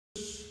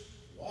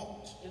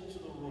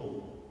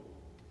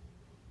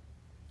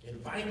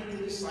invited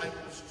the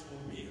disciples to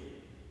a meal,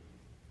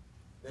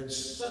 then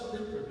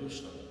suddenly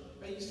produced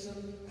a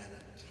basin and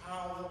a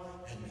towel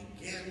and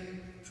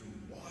began to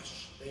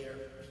wash their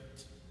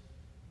feet,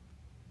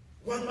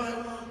 one by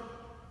one.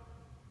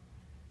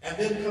 And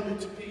then coming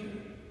to Peter,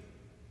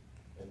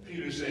 and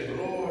Peter said,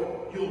 Lord,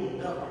 you'll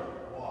never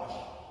wash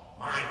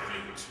my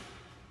feet.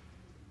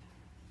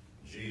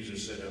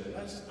 Jesus said,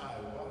 unless I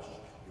wash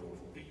your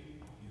feet,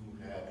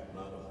 you have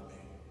none of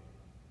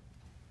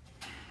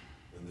me.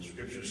 And the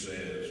scripture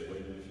says,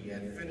 when he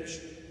had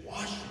finished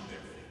washing their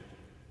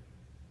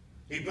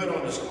feet, he put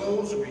on his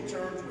clothes and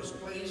returned to his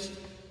place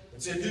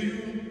and said, do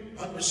you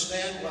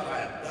understand what I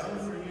have done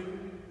for you?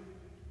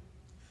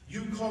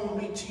 You call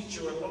me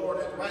teacher and Lord,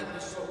 and rightly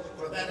so,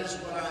 for that is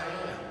what I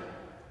am.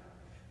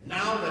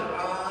 Now that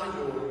I,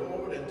 your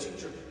Lord and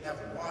teacher, have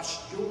washed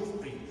your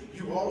feet,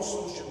 you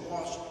also should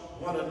wash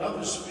one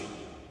another's feet.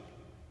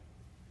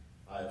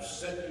 I have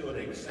set you an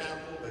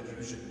example that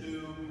you should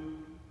do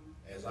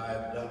as I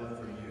have done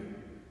for you.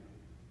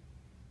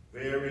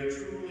 Very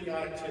truly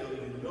I tell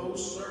you, no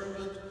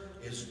servant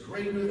is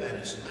greater than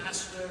his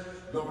master,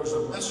 nor is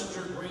a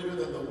messenger greater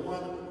than the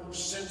one who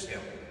sent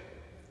him.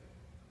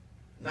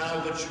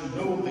 Now that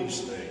you know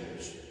these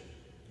things,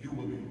 you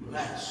will be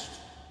blessed,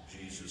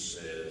 Jesus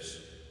says,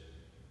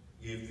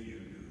 if you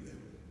do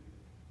them.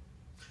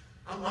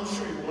 I'm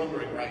sure you're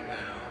wondering right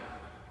now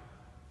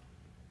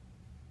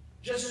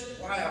just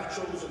why I've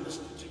chosen this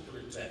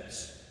particular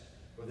text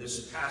for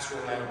this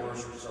pastoral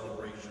anniversary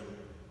celebration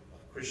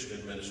of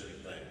Christian ministry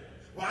thing.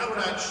 Why would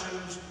I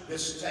choose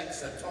this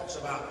text that talks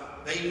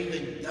about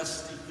bathing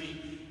dusty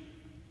feet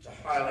to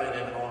highlight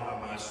and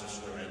honor my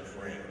sister and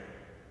friend?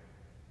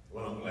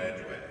 Well, I'm glad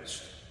you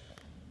asked.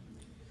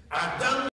 I've done